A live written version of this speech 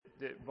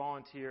that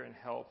volunteer and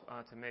help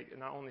to make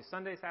not only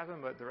Sundays happen,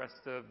 but the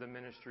rest of the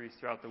ministries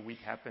throughout the week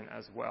happen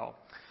as well.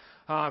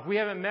 If we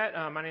haven't met,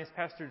 my name is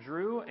Pastor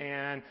Drew,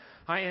 and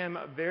I am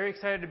very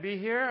excited to be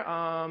here.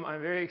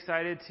 I'm very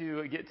excited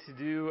to get to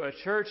do a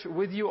church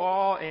with you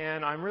all,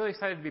 and I'm really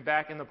excited to be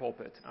back in the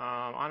pulpit.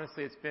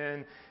 Honestly, it's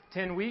been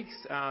 10 weeks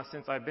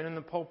since I've been in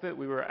the pulpit.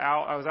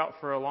 I was out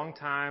for a long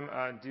time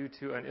due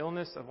to an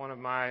illness of one of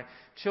my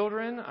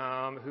children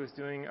who's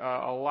doing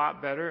a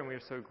lot better, and we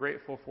are so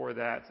grateful for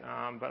that.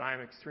 But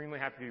I'm extremely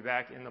happy to be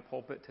back in the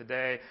pulpit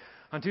today.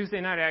 On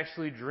Tuesday night, I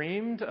actually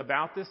dreamed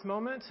about this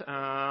moment,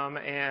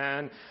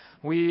 and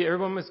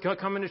everyone was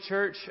coming to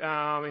church.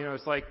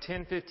 It's like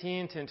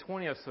 10:15,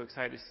 10:20. I was so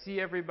excited to see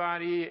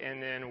everybody,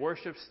 and then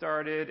worship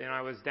started, and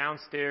I was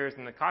downstairs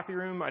in the copy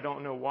room. I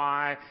don't know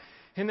why.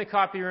 In the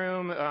copy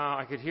room,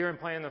 I could hear him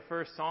playing the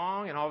first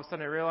song, and all of a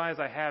sudden I realized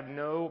I have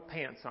no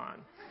pants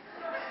on.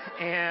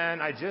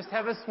 And I just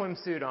have a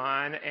swimsuit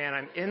on, and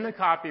I'm in the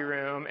copy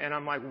room, and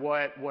I'm like,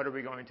 what are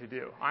we going to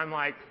do? I'm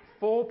like,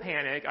 full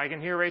panic. I can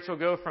hear Rachel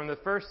go from the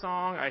first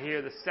song. I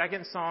hear the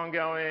second song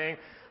going.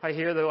 I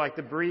hear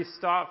the brief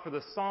stop for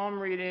the psalm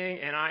reading,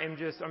 and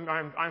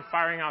I'm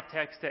firing off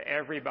text to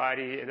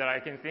everybody that I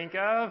can think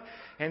of.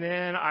 And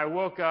then I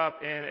woke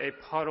up in a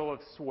puddle of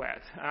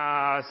sweat.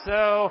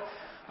 So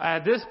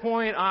at this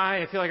point,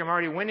 I feel like I'm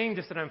already winning,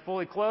 just that I'm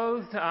fully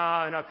clothed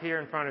and up here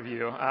in front of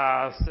you.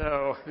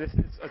 So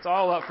it's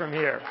all up from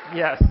here.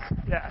 Yes.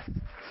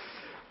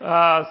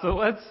 So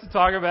let's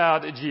talk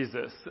about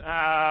Jesus.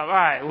 All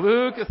right,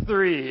 Luke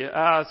 3.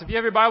 So if you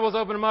have your Bibles,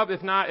 open them up.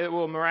 If not, it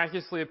will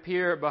miraculously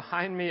appear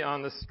behind me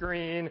on the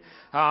screen.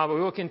 But we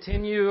will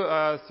continue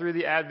through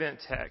the Advent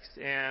text.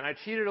 And I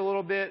cheated a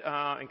little bit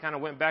and kind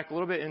of went back a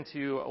little bit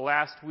into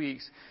last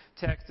week's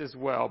text as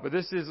well. But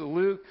this is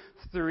Luke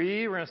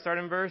 3. We're going to start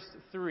in verse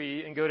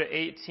 3 and go to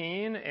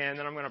 18. And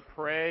then I'm going to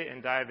pray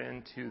and dive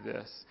into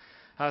this.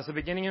 So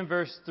beginning in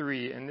verse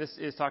 3, and this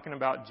is talking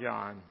about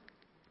John.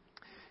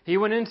 He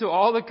went into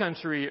all the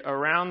country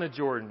around the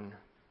Jordan,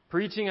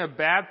 preaching a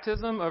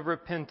baptism of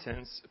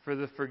repentance for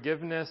the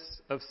forgiveness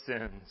of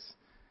sins.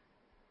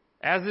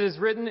 As it is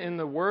written in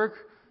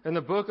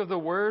the book of the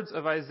words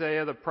of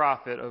Isaiah the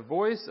prophet, a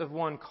voice of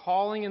one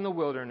calling in the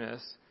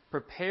wilderness,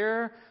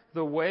 prepare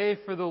the way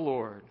for the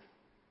Lord.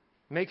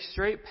 Make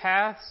straight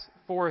paths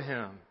for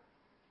him.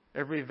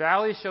 Every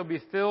valley shall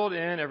be filled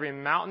in, every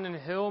mountain and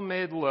hill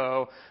made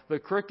low. The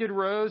crooked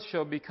roads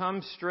shall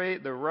become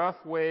straight, the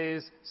rough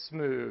ways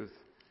smooth.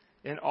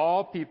 And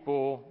all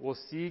people will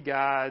see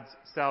God's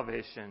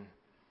salvation.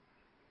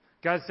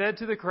 God said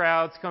to the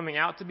crowds coming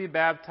out to be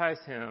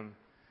baptized him,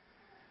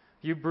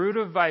 "You brood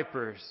of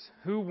vipers,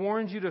 who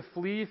warned you to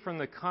flee from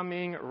the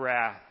coming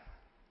wrath?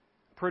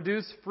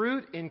 Produce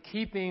fruit in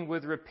keeping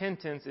with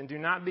repentance, and do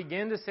not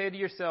begin to say to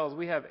yourselves,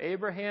 'We have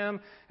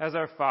Abraham as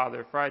our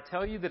father.' For I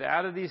tell you that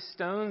out of these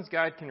stones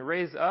God can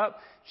raise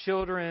up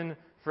children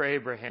for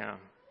Abraham.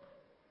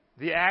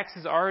 The axe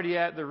is already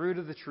at the root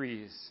of the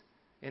trees.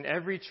 And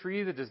every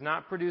tree that does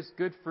not produce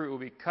good fruit will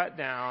be cut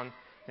down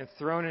and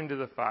thrown into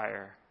the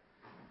fire."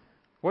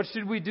 "What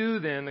should we do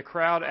then?" the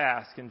crowd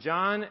asked. And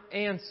John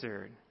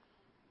answered,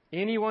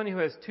 "Anyone who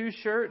has 2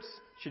 shirts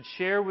should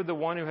share with the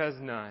one who has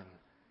none.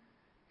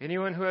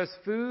 Anyone who has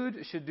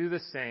food should do the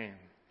same."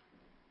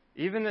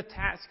 Even the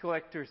tax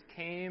collectors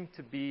came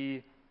to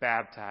be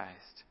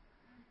baptized.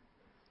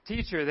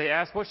 "Teacher," they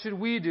asked, "what should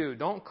we do?"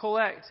 "Don't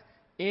collect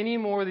any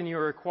more than you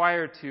are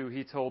required to,"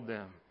 he told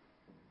them.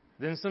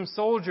 Then some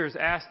soldiers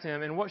asked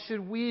him, "And what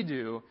should we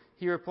do?"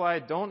 He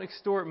replied, "Don't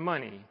extort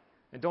money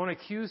and don't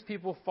accuse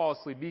people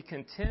falsely. Be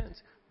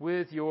content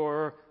with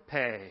your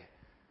pay."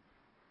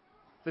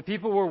 The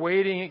people were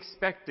waiting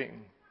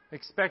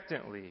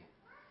expectantly,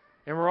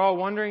 and were all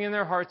wondering in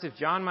their hearts if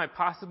John might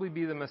possibly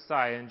be the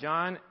Messiah. And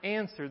John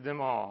answered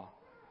them all,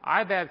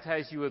 "I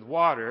baptize you with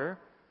water,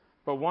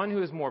 but one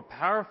who is more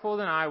powerful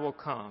than I will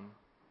come,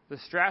 the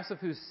straps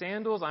of whose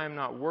sandals I am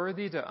not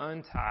worthy to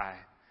untie.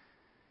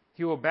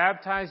 He will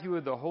baptize you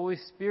with the Holy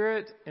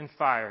Spirit and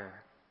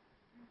fire.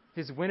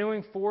 His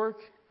winnowing fork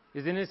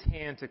is in his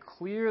hand to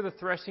clear the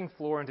threshing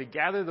floor and to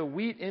gather the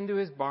wheat into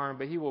his barn,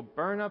 but he will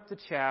burn up the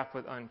chaff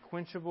with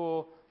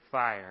unquenchable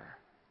fire."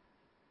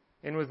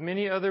 And with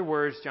many other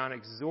words, John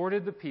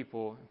exhorted the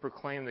people and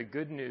proclaimed the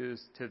good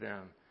news to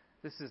them.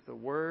 This is the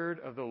word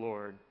of the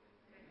Lord.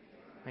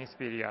 Thanks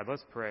be to God.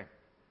 Let's pray.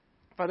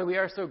 Father, we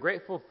are so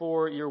grateful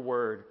for your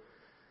word.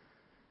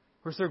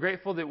 We're so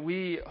grateful that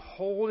we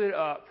hold it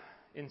up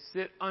and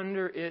sit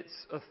under its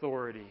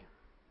authority.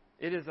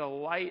 It is a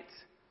light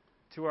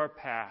to our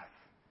path.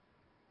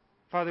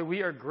 Father,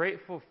 we are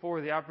grateful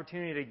for the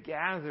opportunity to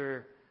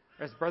gather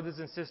as brothers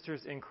and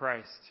sisters in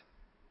Christ.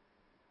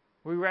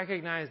 We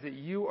recognize that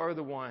you are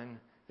the one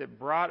that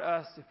brought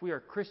us, if we are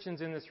Christians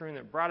in this room,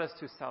 that brought us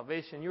to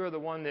salvation. You are the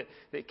one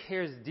that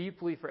cares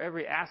deeply for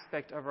every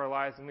aspect of our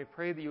lives, and we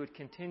pray that you would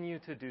continue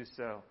to do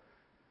so.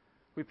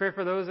 We pray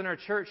for those in our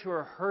church who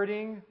are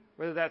hurting,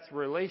 whether that's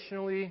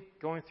relationally,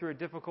 going through a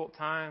difficult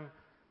time,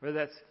 whether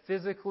that's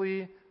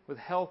physically with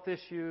health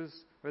issues,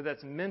 whether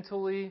that's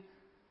mentally,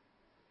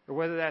 or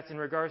whether that's in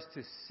regards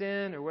to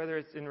sin, or whether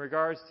it's in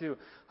regards to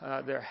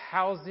their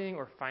housing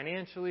or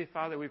financially,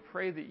 Father, we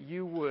pray that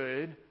you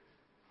would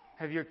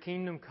have your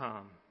kingdom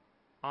come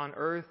on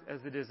earth as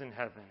it is in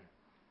heaven.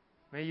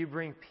 May you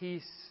bring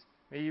peace.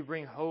 May you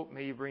bring hope.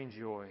 May you bring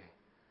joy.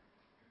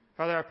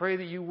 Father, I pray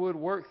that you would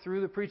work through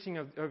the preaching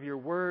of your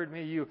word.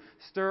 May you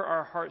stir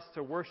our hearts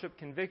to worship,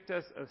 convict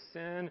us of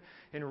sin,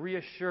 and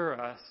reassure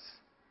us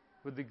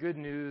with the good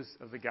news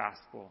of the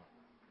gospel.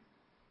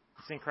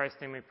 It's in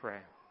Christ's name we pray.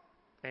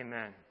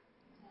 Amen.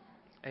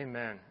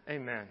 Amen.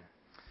 Amen.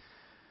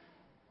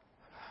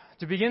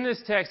 To begin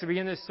this text, to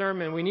begin this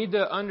sermon, we need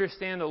to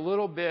understand a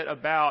little bit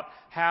about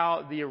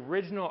how the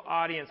original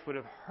audience would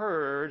have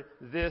heard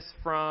this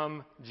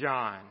from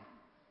John.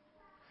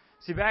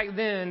 See, back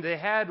then, they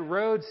had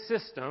road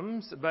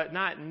systems, but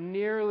not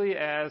nearly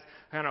as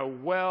kind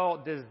of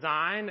well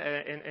designed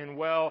and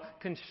well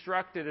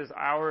constructed as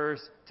ours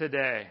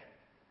today.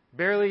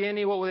 Barely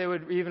any what they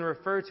would even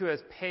refer to as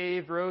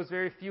paved roads,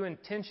 very few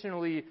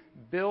intentionally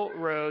built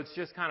roads,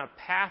 just kind of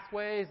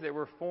pathways that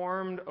were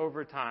formed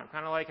over time.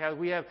 Kind of like how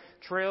we have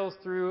trails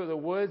through the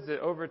woods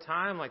that over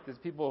time, like there's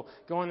people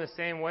going the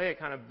same way, it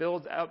kind of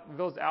builds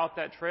out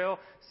that trail,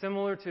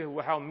 similar to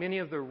how many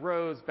of the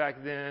roads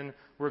back then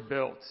were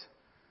built.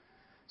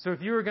 So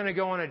if you were going to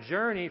go on a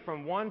journey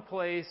from one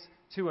place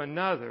to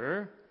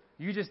another,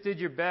 you just did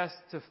your best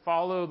to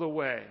follow the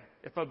way.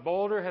 If a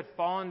boulder had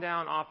fallen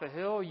down off a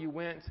hill, you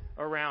went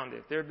around it.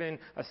 If there had been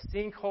a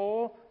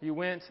sinkhole, you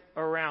went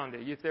around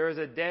it. If there was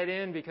a dead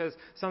end because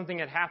something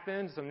had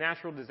happened, some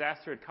natural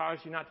disaster had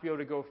caused you not to be able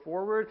to go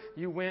forward,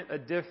 you went a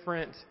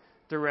different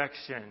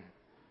direction.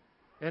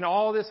 And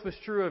all this was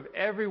true of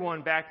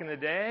everyone back in the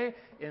day,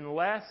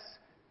 unless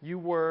you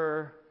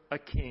were a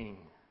king.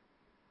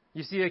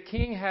 You see, a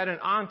king had an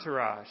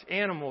entourage,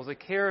 animals, a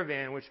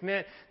caravan, which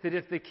meant that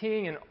if the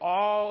king and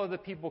all of the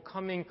people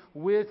coming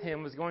with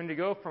him was going to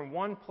go from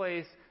one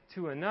place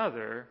to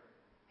another,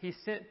 he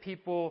sent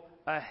people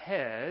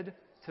ahead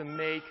to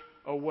make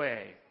a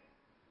way.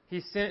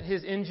 He sent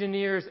his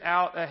engineers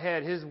out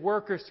ahead, his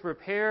workers to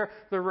prepare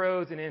the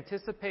roads in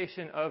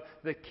anticipation of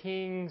the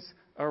king's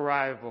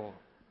arrival.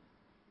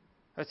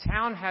 A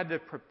town had to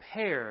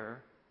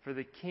prepare for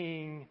the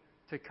king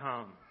to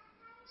come.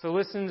 So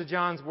listen to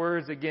John's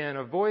words again.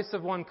 A voice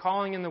of one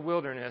calling in the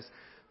wilderness,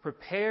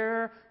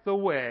 prepare the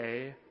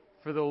way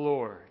for the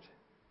Lord.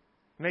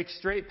 Make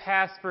straight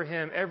paths for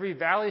him. Every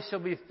valley shall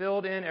be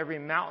filled in, every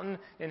mountain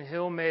and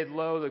hill made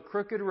low. The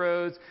crooked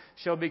roads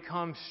shall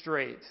become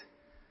straight,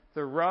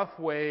 the rough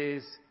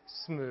ways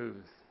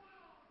smooth.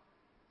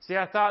 See,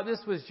 I thought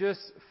this was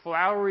just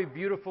flowery,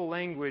 beautiful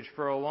language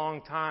for a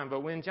long time. But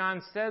when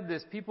John said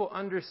this, people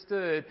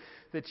understood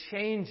the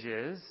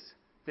changes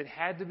that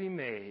had to be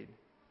made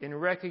in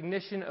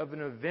recognition of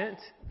an event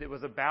that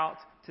was about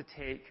to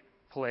take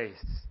place.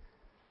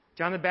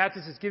 John the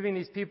Baptist is giving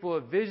these people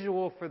a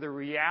visual for the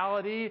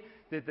reality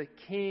that the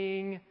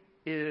king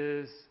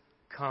is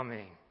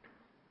coming.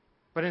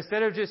 But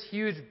instead of just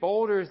huge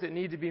boulders that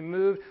need to be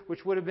moved,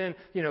 which would have been,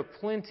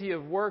 plenty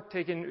of work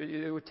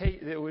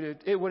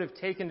it would have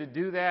taken to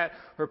do that,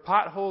 or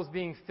potholes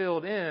being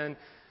filled in,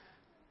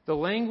 the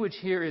language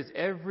here is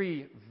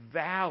every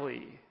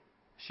valley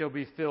shall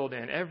be filled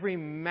in, every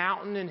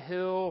mountain and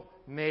hill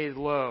made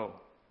low.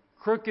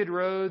 Crooked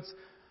roads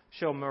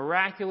shall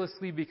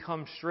miraculously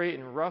become straight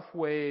and rough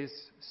ways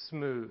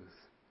smooth.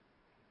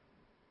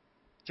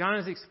 John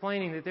is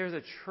explaining that there's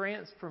a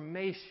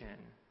transformation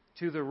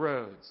to the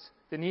roads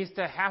that needs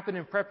to happen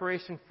in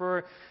preparation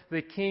for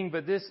the king,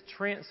 but this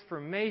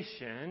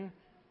transformation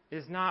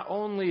is not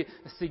only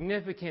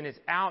significant, it's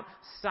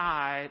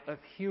outside of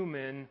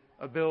human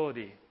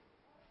ability.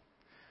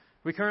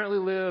 We currently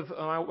live,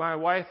 my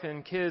wife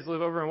and kids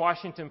live over in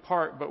Washington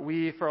Park, but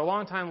we, for a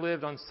long time,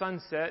 lived on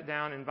Sunset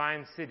down in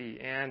Vine City.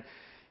 And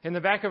in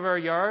the back of our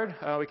yard,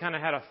 we kind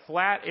of had a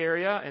flat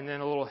area and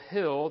then a little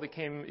hill that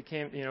came,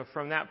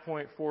 from that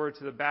point forward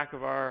to the back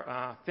of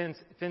our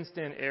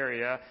fenced-in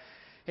area.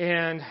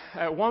 And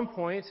at one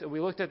point, we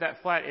looked at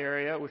that flat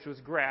area, which was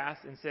grass,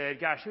 and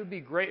said, gosh, it would be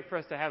great for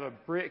us to have a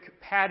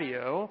brick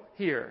patio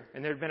here.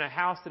 And there had been a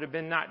house that had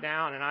been knocked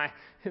down, and I,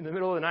 in the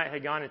middle of the night,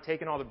 had gone and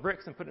taken all the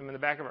bricks and put them in the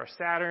back of our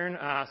Saturn.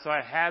 So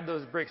I had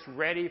those bricks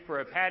ready for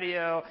a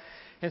patio.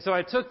 And so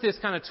I took this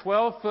kind of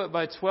 12-foot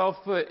by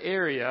 12-foot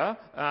area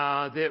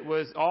that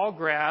was all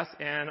grass,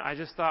 and I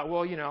just thought,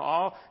 well,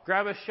 I'll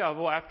grab a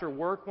shovel after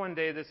work one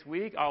day this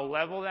week. I'll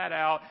level that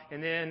out,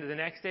 and then the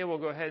next day we'll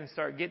go ahead and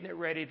start getting it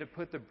ready to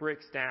put the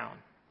bricks down.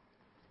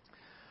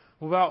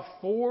 Well, about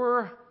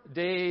 4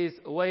 days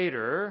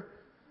later,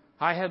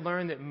 I had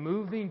learned that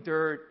moving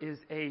dirt is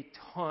a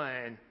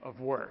ton of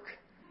work.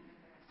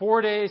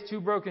 4 days,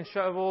 2 broken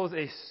shovels,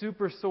 a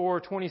super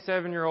sore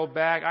 27-year-old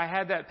back. I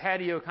had that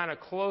patio kind of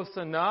close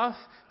enough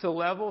to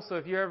level. So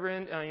if you're ever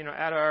in,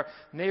 at our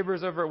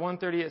neighbors over at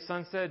 130 at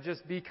Sunset,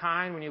 just be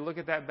kind when you look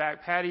at that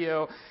back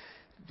patio.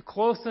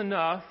 Close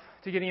enough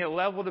to getting it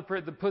level to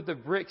put the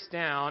bricks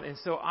down. And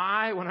so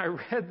when I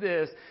read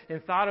this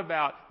and thought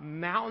about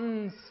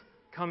mountains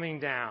coming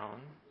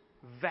down,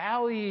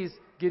 valleys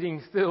getting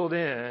filled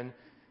in,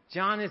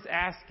 John is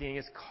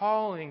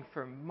calling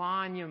for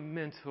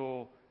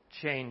monumental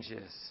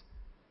changes.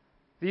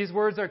 These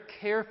words are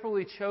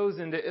carefully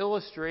chosen to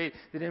illustrate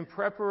that in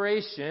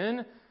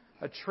preparation,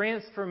 a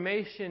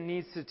transformation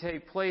needs to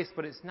take place,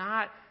 but it's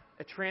not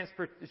a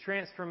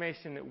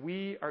transformation that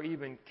we are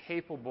even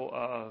capable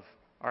of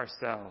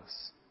ourselves.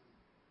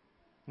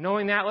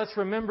 Knowing that, let's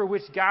remember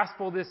which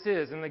gospel this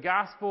is. In the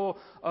Gospel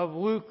of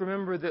Luke,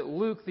 remember that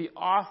Luke, the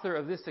author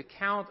of this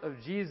account of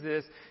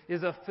Jesus,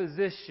 is a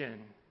physician.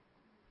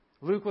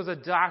 Luke was a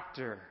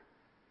doctor.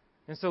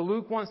 And so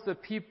Luke wants the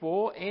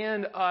people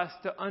and us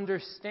to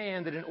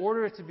understand that in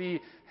order to be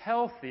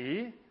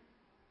healthy,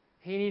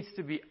 he needs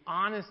to be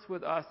honest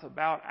with us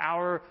about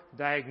our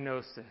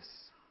diagnosis.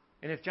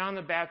 And if John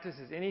the Baptist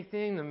is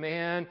anything, the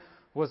man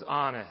was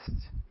honest.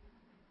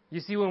 You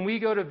see, when we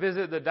go to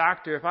visit the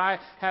doctor, if I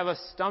have a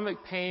stomach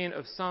pain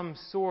of some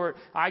sort,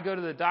 I go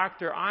to the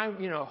doctor, I'm,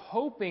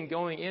 hoping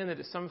going in that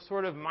it's some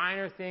sort of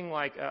minor thing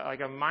like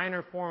a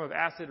minor form of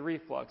acid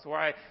reflux, or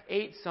I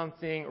ate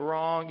something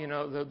wrong,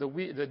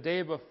 the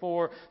day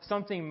before,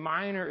 something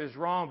minor is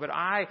wrong. But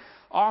I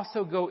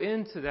also go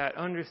into that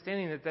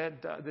understanding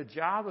that the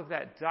job of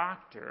that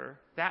doctor,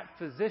 that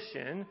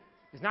physician,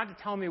 is not to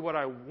tell me what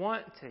I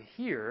want to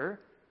hear,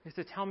 it's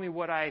to tell me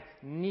what I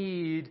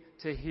need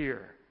to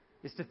hear.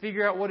 Is to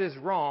figure out what is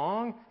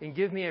wrong and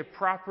give me a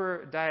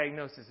proper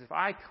diagnosis. If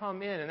I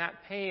come in and that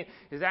pain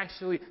is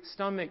actually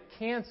stomach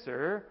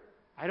cancer,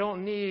 I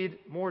don't need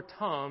more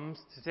Tums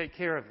to take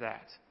care of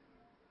that.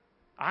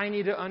 I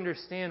need to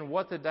understand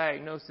what the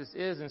diagnosis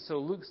is. And so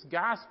Luke's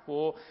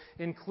gospel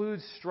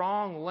includes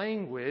strong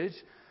language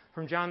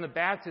from John the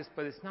Baptist,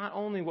 but it's not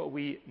only what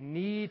we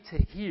need to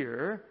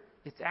hear,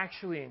 it's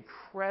actually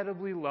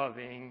incredibly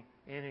loving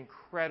and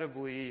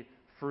incredibly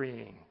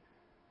freeing.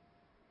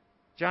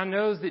 John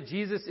knows that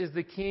Jesus is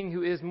the King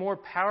who is more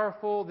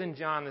powerful than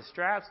John, the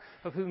straps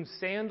of whom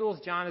sandals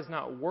John is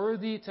not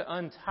worthy to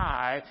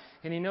untie.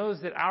 And he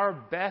knows that our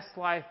best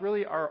life,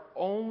 really our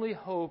only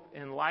hope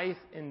in life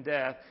and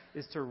death,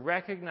 is to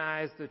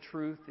recognize the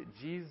truth that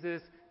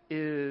Jesus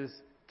is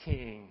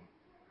King.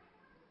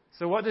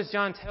 So what does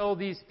John tell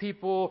these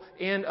people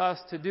and us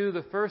to do?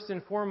 The first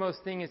and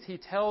foremost thing is he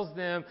tells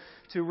them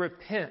to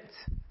repent.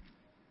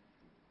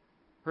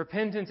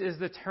 Repentance is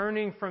the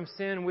turning from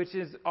sin, which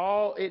is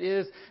all it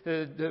is,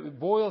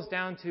 boils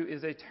down to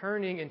is a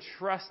turning and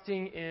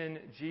trusting in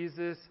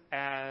Jesus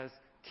as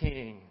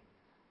King.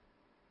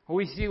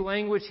 We see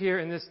language here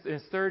in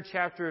this third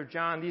chapter of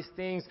John. These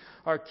things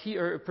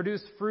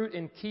produce fruit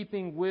in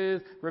keeping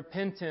with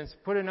repentance.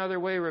 Put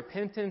another way,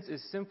 repentance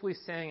is simply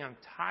saying, I'm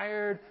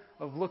tired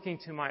of looking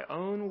to my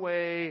own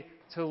way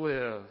to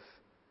live.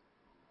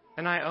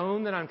 And I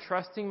own that I'm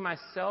trusting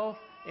myself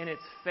and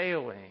it's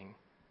failing.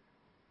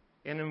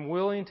 And I'm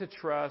willing to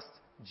trust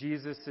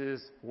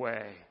Jesus'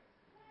 way.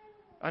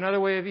 Another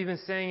way of even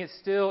saying it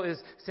still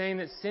is saying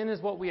that sin is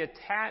what we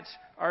attach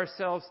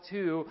ourselves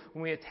to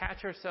when we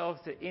attach ourselves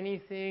to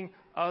anything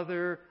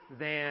other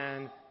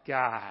than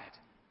God.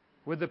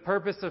 With the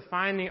purpose of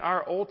finding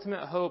our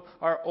ultimate hope,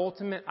 our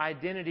ultimate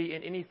identity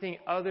in anything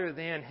other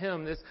than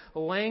Him. This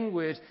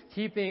language,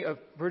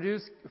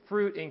 produce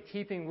fruit in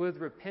keeping with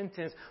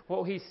repentance.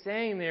 What he's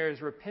saying there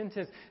is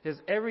repentance has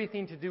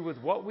everything to do with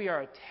what we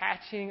are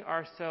attaching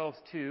ourselves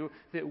to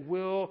that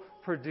will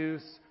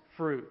produce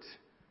fruit.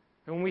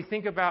 And when we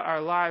think about our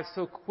lives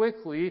so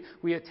quickly,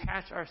 we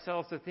attach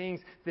ourselves to things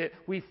that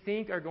we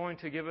think are going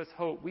to give us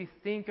hope. We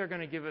think are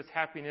going to give us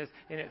happiness,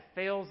 and it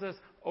fails us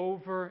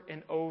over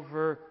and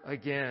over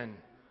again.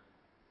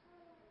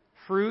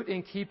 Fruit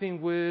in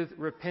keeping with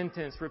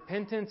repentance.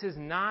 Repentance is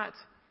not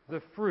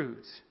the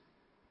fruit.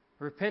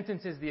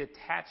 Repentance is the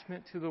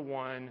attachment to the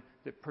one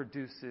that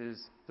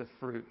produces the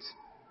fruit.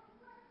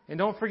 And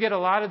don't forget, a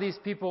lot of these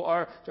people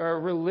are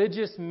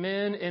religious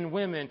men and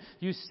women.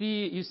 You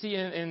see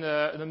in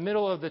the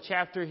middle of the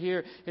chapter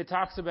here, it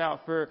talks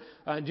about,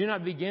 do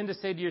not begin to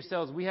say to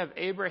yourselves, we have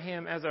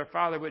Abraham as our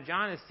father. What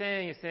John is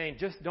saying,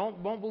 just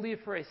won't believe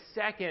for a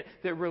second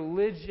that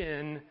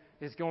religion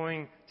is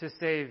going to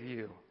save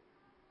you.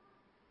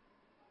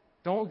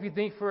 Don't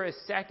think for a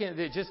second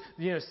that just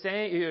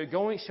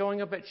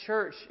showing up at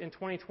church in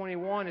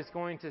 2021 is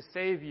going to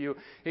save you.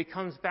 It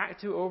comes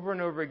back to over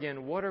and over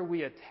again, what are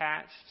we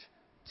attached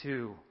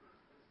to?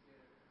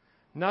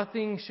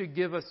 Nothing should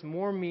give us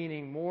more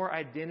meaning, more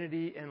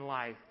identity in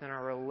life than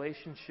our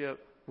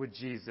relationship with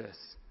Jesus.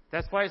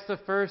 That's why it's the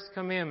first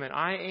commandment.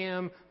 I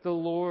am the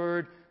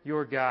Lord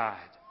your God.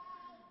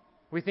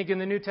 We think in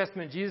the New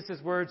Testament, Jesus'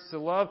 words to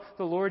love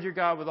the Lord your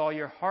God with all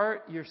your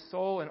heart, your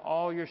soul, and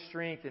all your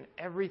strength, and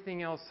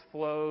everything else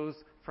flows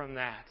from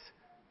that.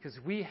 Because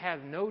we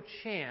have no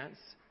chance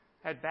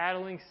at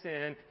battling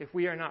sin if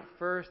we are not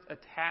first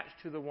attached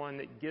to the one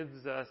that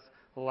gives us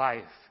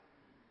life.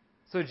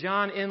 So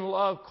John, in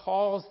love,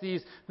 calls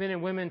these men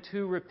and women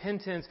to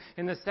repentance.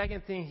 And the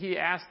second thing he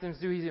asks them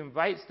to do, he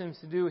invites them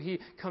to do, he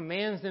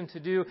commands them to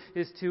do,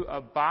 is to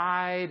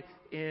abide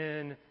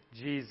in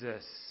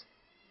Jesus.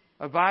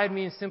 Abide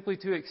means simply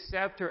to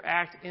accept or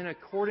act in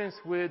accordance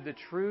with the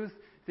truth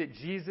that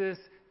Jesus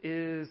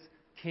is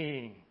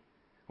King.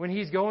 When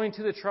he's going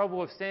to the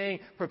trouble of saying,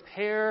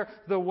 prepare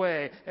the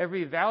way,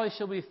 every valley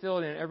shall be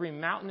filled in, every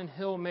mountain and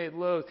hill made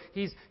low,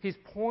 he's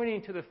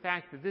pointing to the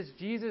fact that this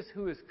Jesus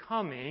who is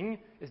coming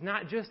is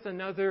not just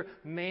another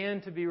man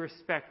to be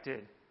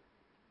respected.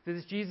 That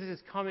this Jesus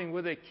is coming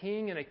with a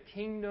king and a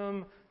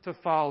kingdom to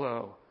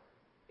follow.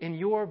 In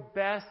your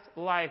best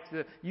life,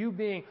 you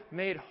being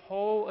made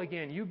whole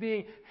again, you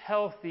being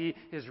healthy,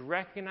 is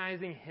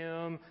recognizing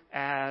him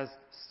as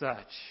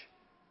such.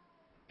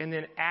 And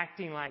then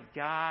acting like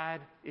God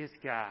is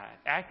God.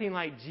 Acting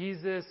like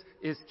Jesus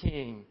is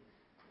King.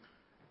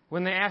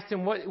 When they asked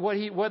him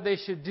what they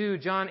should do,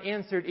 John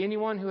answered,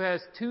 anyone who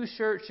has 2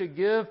 shirts should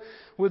give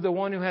with the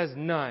one who has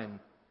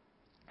none.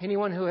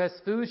 Anyone who has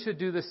food should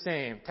do the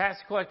same. Tax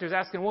collectors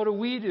asking, what do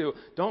we do?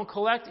 Don't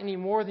collect any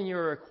more than you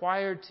are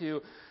required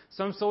to.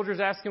 Some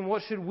soldiers asked him,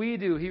 what should we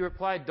do? He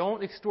replied,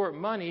 don't extort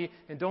money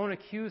and don't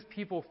accuse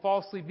people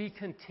falsely. Be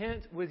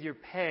content with your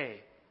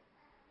pay.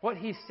 What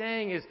he's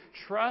saying is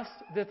trust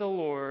that the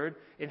Lord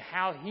and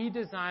how he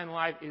designed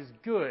life is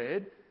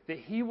good, that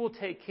he will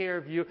take care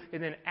of you,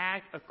 and then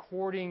act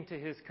according to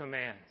his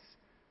commands.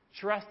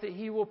 Trust that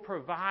he will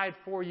provide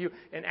for you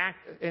and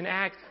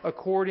act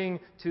according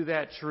to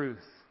that truth.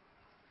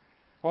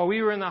 While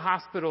we were in the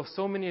hospital,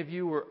 so many of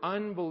you were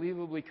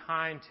unbelievably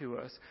kind to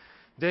us.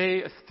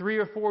 Day 3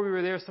 or 4 we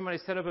were there, somebody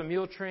set up a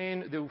meal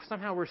train.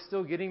 Somehow we're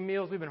still getting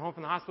meals. We've been home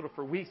from the hospital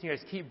for weeks, and you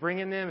guys keep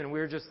bringing them, and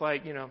we're just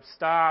like,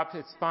 stop,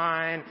 it's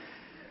fine.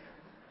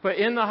 But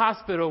in the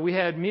hospital, we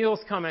had meals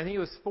coming. I think it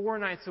was 4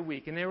 nights a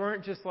week, and they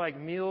weren't just like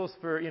meals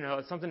for,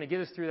 something to get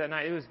us through that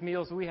night. It was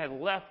meals. We had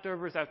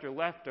leftovers after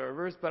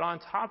leftovers. But on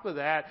top of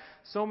that,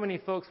 so many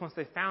folks, once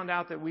they found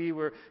out that we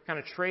were kind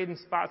of trading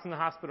spots in the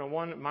hospital,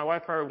 my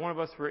wife or one of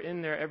us were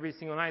in there every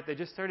single night, they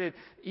just started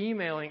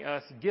emailing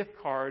us gift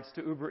cards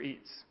to Uber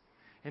Eats.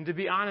 And to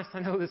be honest, I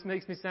know this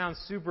makes me sound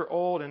super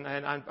old, and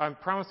I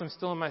promise I'm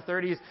still in my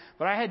 30s,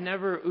 but I had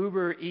never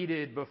Uber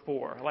Eated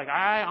before.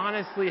 I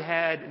honestly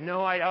had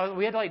no idea.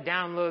 We had to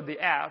download the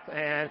app,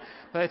 and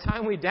by the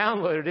time we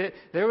downloaded it,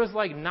 there was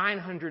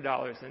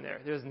 $900 in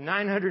there. There was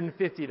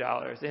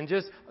 $950, and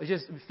just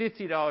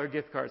 $50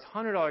 gift cards,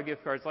 $100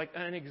 gift cards,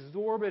 an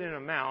exorbitant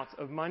amount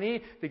of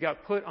money that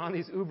got put on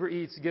these Uber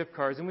Eats gift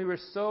cards, and we were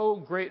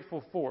so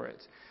grateful for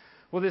it.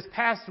 Well, this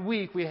past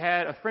week, we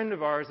had a friend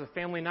of ours, a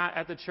family not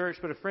at the church,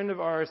 but a friend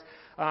of ours,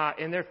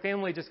 and their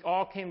family just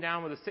all came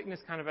down with a sickness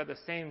kind of at the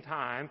same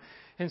time.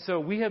 And so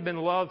we have been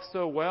loved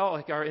so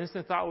well, our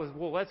instant thought was,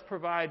 well, let's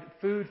provide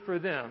food for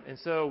them. And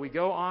so we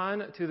go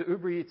on to the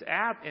Uber Eats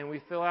app, and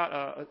we fill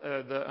out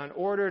an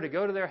order to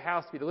go to their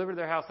house, to be delivered to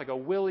their house, like a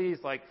Willie's,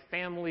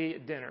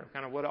 family dinner,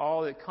 kind of what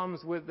all that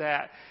comes with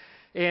that.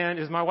 And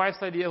it was my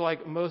wife's idea,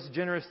 most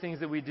generous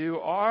things that we do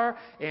are,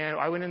 and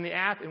I went in the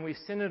app and we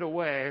sent it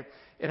away.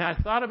 And I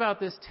thought about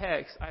this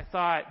text. I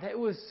thought, that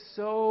was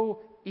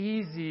so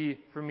easy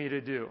for me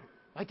to do.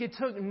 It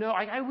took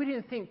we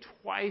didn't think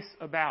twice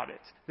about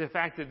it. The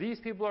fact that these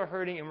people are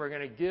hurting and we're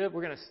going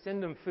to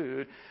send them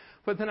food.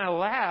 But then I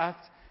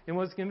laughed and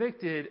was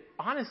convicted.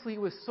 Honestly, it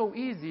was so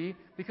easy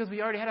because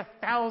we already had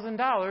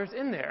 $1,000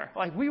 in there.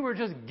 We were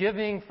just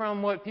giving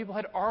from what people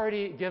had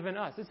already given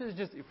us. This is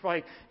just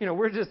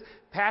we're just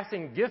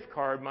passing gift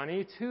card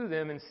money to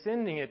them and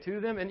sending it to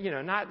them. And,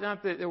 not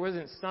that there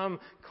wasn't some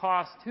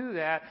cost to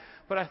that,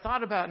 but I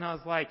thought about it and I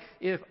was like,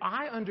 if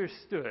I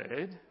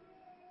understood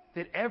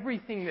that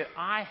everything that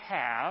I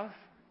have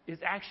is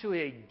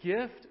actually a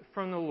gift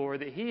from the Lord,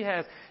 that He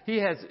has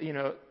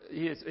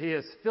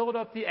filled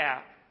up the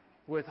app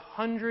with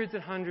hundreds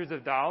and hundreds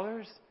of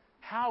dollars,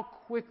 how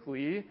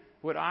quickly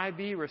would I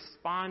be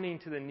responding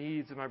to the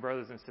needs of my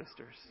brothers and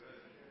sisters?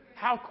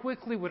 How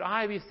quickly would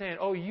I be saying,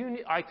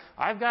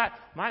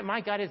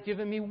 my God has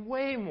given me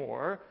way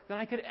more than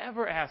I could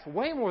ever ask,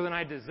 way more than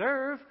I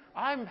deserve.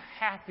 I'm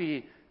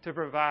happy to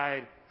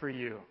provide for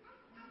you.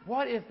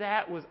 What if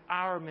that was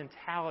our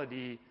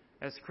mentality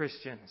as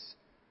Christians?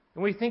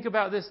 When we think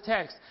about this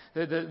text,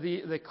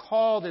 the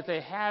call that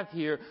they have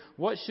here,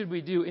 what should we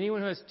do?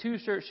 Anyone who has 2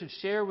 shirts should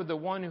share with the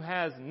one who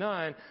has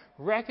none,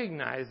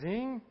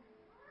 recognizing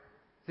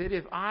that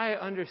if I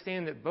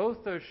understand that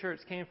both those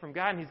shirts came from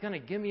God and He's going to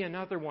give me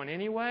another one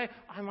anyway,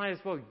 I might as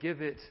well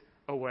give it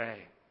away.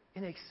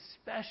 And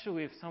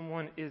especially if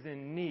someone is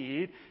in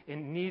need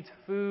and needs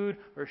food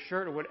or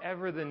shirt or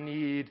whatever the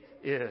need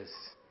is.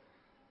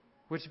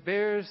 Which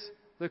bears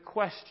the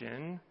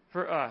question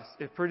for us.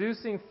 If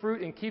producing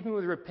fruit in keeping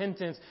with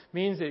repentance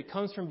means that it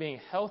comes from being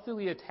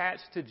healthily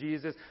attached to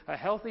Jesus, a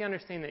healthy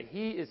understanding that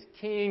He is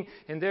King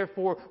and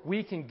therefore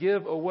we can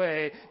give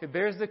away, it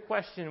bears the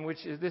question,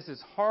 which is this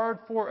is hard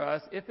for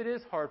us, if it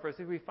is hard for us,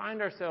 if we find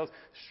ourselves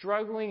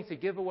struggling to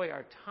give away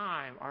our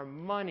time, our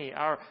money,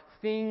 our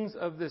things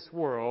of this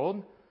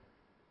world,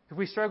 if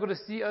we struggle to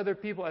see other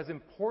people as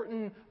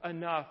important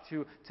enough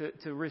to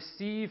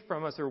receive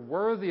from us or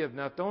worthy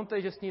enough, don't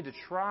they just need to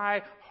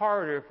try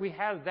harder? If we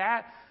have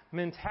that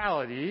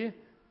mentality,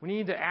 we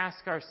need to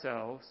ask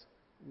ourselves,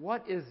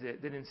 what is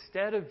it that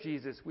instead of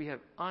Jesus we have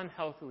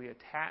unhealthily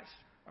attached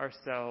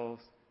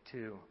ourselves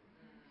to?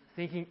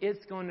 Thinking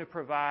it's going to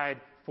provide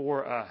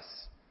for us.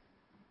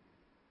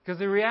 Because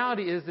the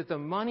reality is that the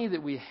money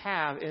that we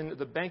have in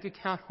the bank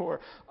account or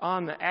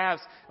on the apps,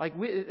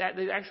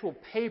 the actual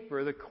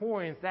paper, the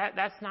coins,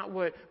 that's not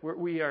what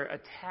we are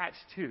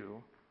attached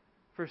to.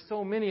 For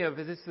so many of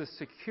us, it's the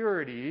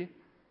security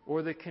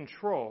or the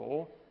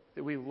control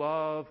that we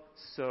love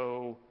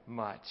so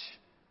much.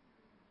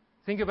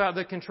 Think about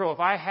the control. If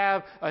I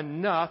have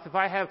enough, if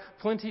I have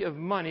plenty of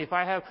money, if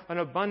I have an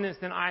abundance,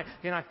 then I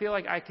feel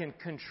like I can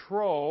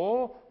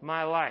control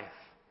my life.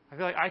 I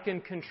feel like I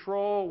can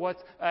control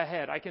what's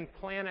ahead. I can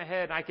plan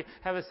ahead. I can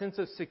have a sense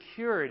of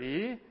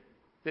security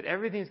that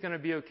everything's going to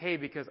be okay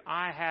because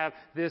I have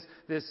this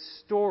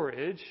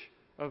storage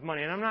of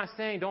money. And I'm not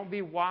saying don't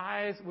be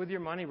wise with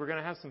your money. We're going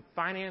to have some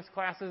finance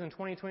classes in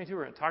 2022.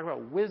 We're going to talk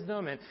about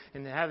wisdom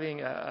and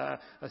having a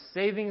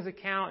savings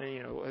account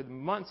and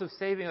months of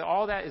saving.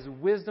 All that is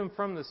wisdom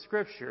from the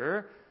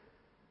Scripture.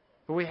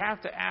 But we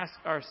have to ask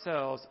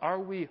ourselves, are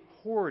we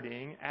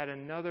hoarding at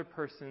another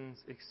person's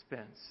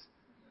expense?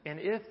 And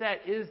if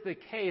that is the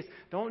case,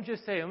 don't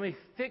just say, let me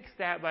fix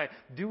that by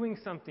doing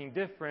something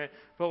different,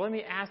 but let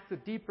me ask the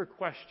deeper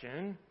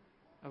question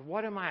of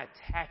what am I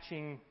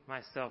attaching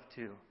myself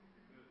to?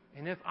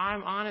 And if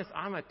I'm honest,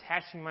 I'm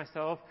attaching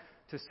myself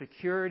to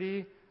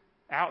security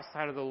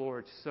outside of the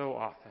Lord so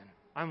often.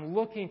 I'm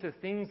looking to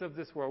things of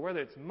this world, whether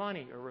it's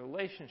money or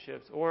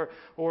relationships or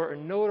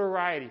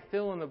notoriety,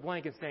 fill in the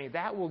blank, and saying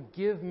that will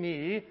give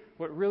me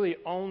what really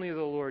only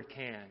the Lord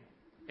can.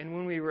 And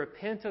when we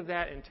repent of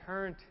that and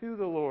turn to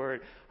the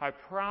Lord, I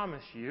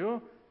promise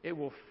you, it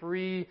will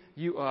free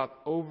you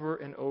up over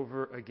and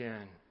over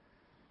again.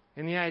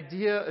 And the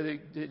idea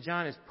that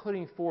John is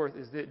putting forth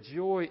is that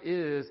joy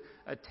is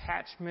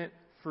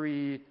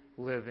attachment-free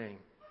living.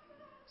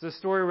 It's a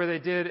story where they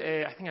did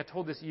I think I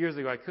told this years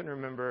ago, I couldn't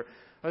remember,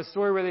 a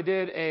story where they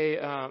did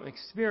a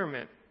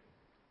experiment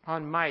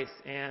on mice.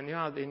 And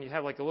then you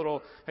have like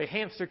a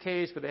hamster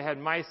cage, but they had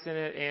mice in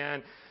it,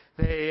 and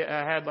they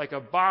had like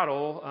a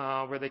bottle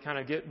where they kind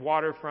of get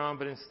water from,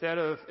 but instead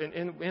of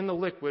in the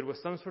liquid was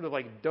some sort of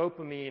like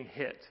dopamine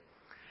hit.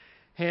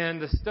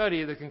 And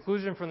the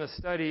conclusion from the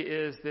study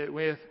is that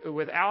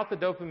without the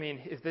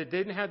dopamine, if they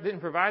didn't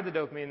provide the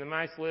dopamine, the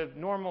mice lived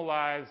normal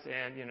lives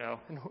and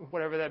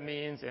whatever that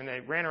means, and they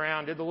ran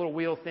around, did the little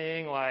wheel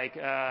thing, like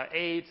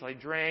ate,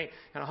 like drank,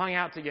 kind of hung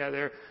out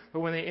together.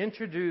 But when they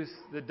introduced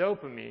the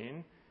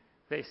dopamine,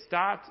 they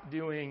stopped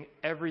doing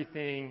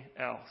everything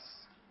else.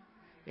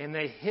 And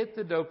they hit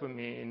the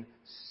dopamine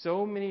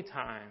so many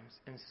times,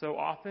 and so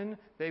often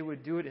they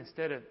would do it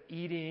instead of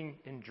eating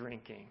and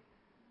drinking.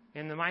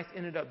 And the mice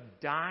ended up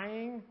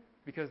dying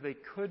because they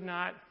could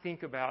not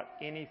think about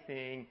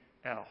anything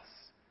else.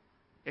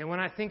 And when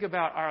I think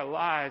about our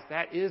lives,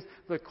 that is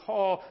the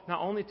call not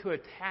only to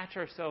attach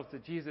ourselves to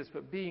Jesus,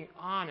 but being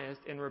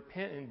honest and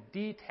repent and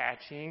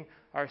detaching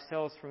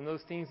ourselves from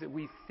those things that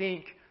we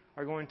think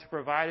are going to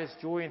provide us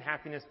joy and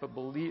happiness, but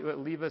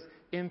leave us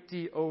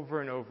empty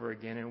over and over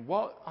again. And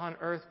what on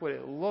earth would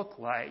it look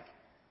like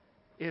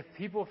if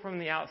people from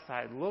the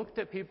outside looked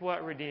at people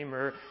at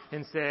Redeemer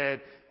and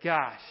said,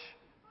 gosh,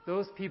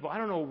 those people, I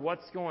don't know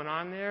what's going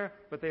on there,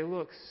 but they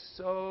look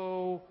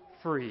so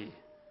free.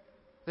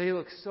 They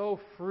look so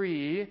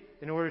free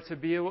in order to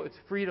be able, it's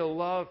free to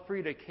love,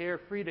 free to care,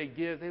 free to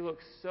give. They look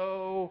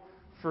so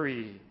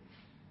free.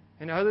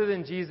 And other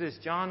than Jesus,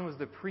 John was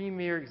the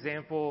premier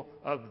example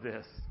of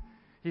this.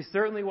 He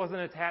certainly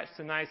wasn't attached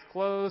to nice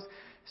clothes,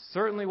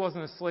 certainly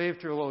wasn't a slave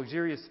to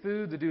luxurious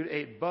food. The dude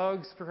ate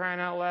bugs, for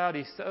crying out loud.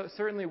 He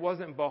certainly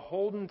wasn't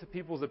beholden to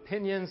people's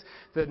opinions.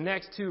 The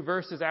next two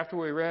verses after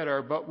we read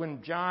are, but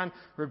when John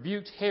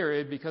rebuked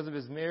Herod because of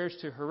his marriage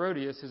to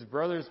Herodias, his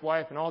brother's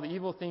wife, and all the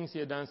evil things he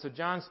had done. So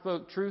John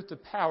spoke truth to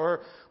power.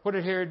 What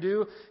did Herod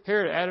do?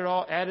 Herod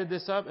added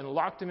this up and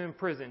locked him in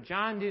prison.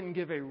 John didn't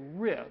give a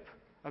rip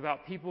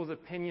about people's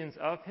opinions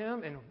of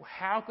him. And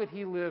how could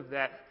he live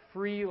that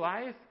free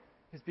life?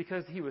 It's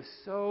because he was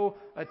so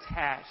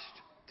attached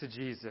to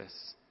Jesus.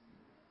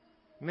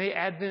 May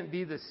Advent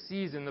be the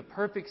season, the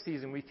perfect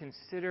season we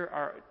consider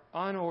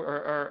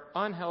our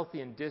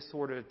unhealthy and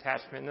disordered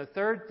attachment. And the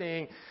third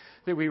thing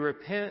that we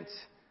repent,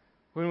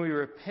 when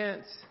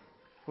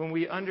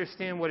we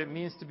understand what it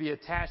means to be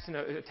attached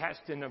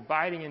and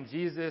abiding in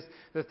Jesus,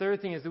 the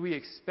third thing is that we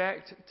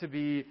expect to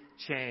be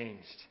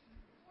changed.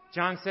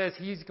 John says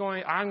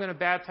I'm going to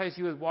baptize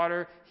you with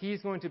water.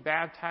 He's going to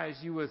baptize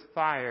you with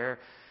fire.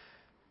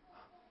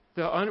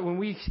 When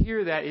we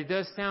hear that, it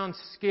does sound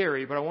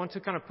scary, but I want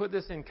to kind of put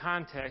this in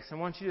context. I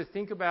want you to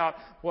think about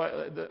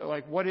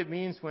what it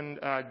means when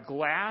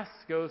glass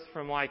goes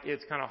from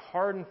its kind of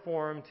hardened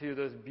form to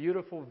those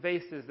beautiful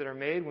vases that are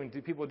made when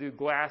people do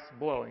glass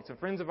blowing. Some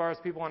friends of ours,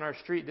 people on our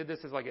street, did this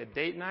as a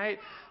date night.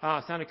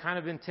 Sounded kind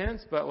of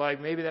intense, but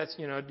maybe that's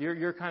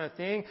your kind of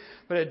thing.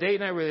 But a date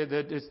night where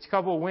this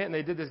couple went and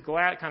they did this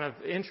kind of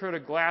intro to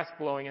glass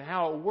blowing, and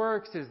how it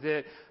works is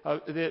that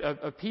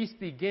a piece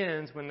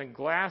begins when the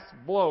glass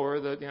blower,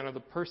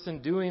 the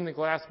person doing the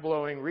glass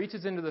blowing,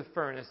 reaches into the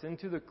furnace,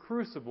 into the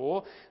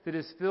crucible that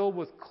is filled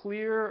with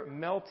clear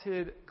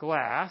melted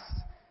glass,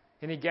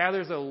 And he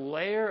gathers a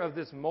layer of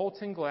this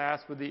molten glass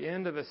with the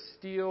end of a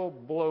steel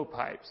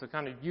blowpipe. So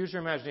kind of use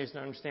your imagination to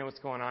understand what's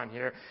going on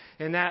here.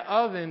 And that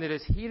oven that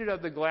has heated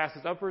up the glass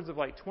is upwards of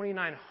like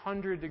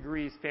 2,900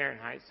 degrees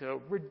Fahrenheit.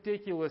 So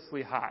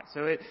ridiculously hot.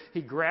 So he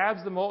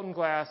grabs the molten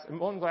glass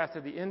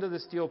at the end of the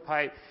steel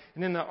pipe.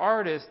 And then the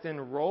artist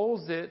then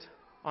rolls it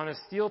on a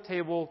steel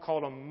table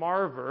called a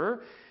marver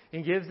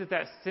and gives it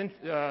that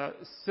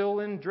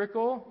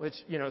cylindrical, which,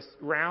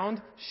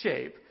 round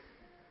shape.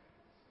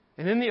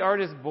 And then the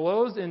artist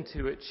blows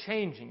into it,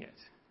 changing it.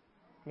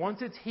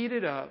 Once it's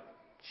heated up,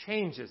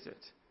 changes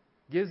it,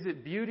 gives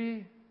it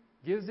beauty,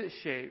 gives it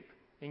shape,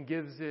 and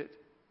gives it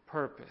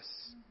purpose.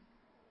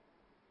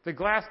 The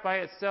glass by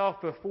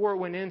itself, before it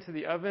went into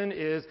the oven,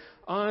 is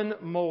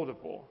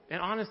unmoldable, and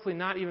honestly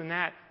not even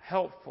that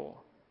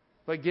helpful.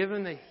 But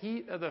given the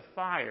heat of the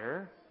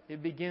fire,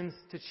 it begins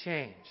to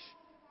change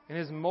and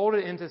is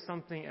molded into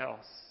something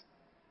else.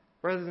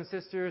 Brothers and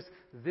sisters,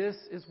 this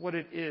is what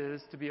it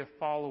is to be a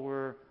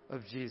follower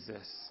of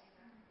Jesus.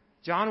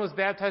 John was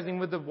baptizing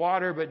with the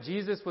water, but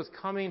Jesus was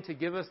coming to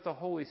give us the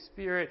Holy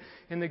Spirit.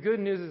 And the good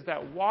news is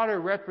that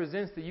water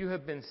represents that you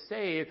have been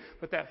saved,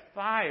 but that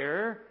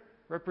fire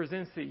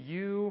represents that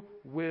you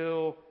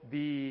will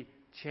be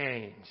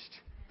changed.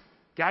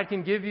 God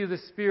can give you the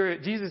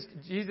Spirit.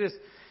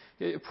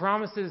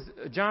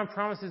 John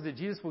promises that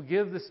Jesus will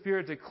give the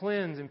Spirit to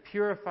cleanse and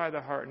purify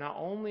the heart, not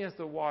only as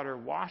the water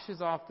washes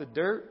off the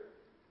dirt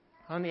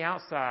on the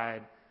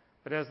outside,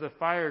 but as the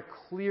fire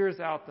clears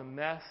out the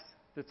mess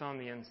that's on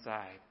the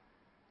inside.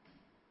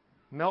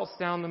 Melts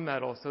down the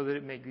metal so that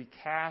it may be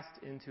cast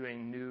into a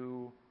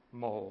new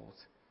mold.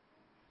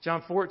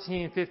 John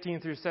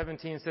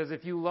 14:15-17 says,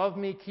 "If you love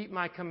me, keep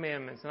my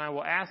commandments, and I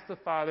will ask the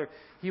Father,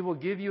 he will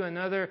give you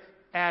another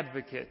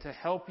advocate to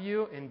help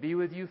you and be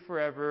with you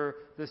forever,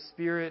 the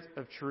Spirit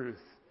of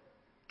truth."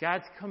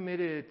 God's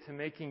committed to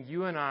making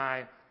you and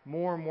I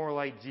more and more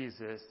like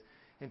Jesus,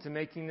 and to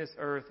making this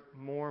earth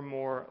more and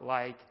more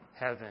like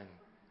heaven.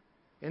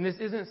 And this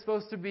isn't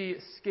supposed to be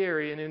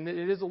scary, and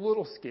it is a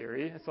little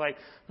scary. It's like,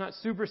 I'm not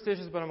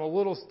superstitious, but I'm a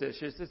little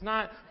stitious. It's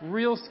not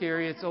real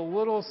scary, it's a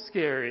little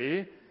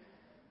scary.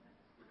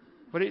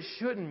 But it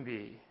shouldn't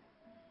be.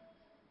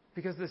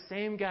 Because the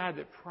same God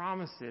that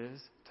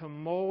promises to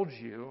mold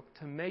you,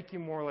 to make you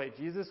more like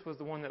Jesus, was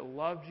the one that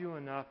loved you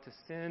enough to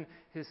send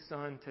his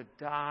Son to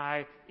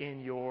die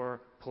in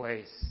your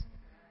place.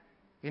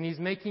 And he's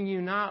making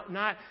you not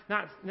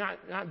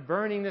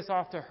burning this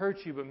off to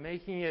hurt you, but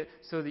making it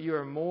so that you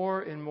are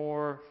more and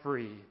more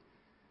free.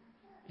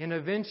 And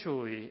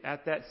eventually,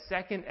 at that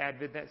second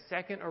advent, that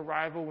second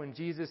arrival when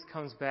Jesus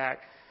comes back,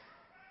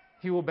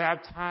 he will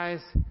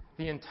baptize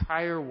the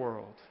entire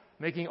world,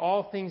 making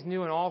all things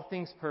new and all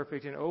things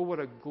perfect. And oh, what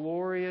a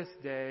glorious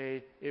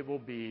day it will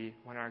be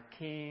when our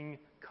King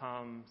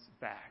comes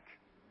back.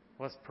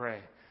 Let's pray.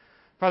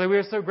 Father, we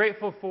are so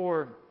grateful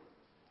for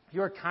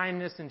your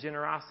kindness and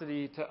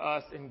generosity to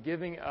us in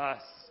giving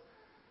us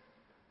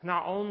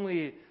not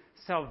only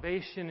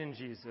salvation in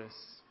Jesus,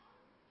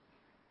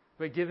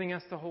 but giving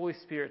us the Holy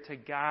Spirit to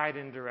guide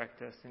and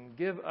direct us and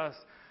give us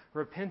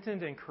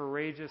repentant and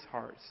courageous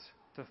hearts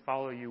to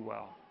follow you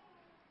well.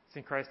 It's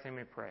in Christ's name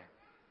we pray.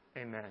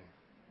 Amen.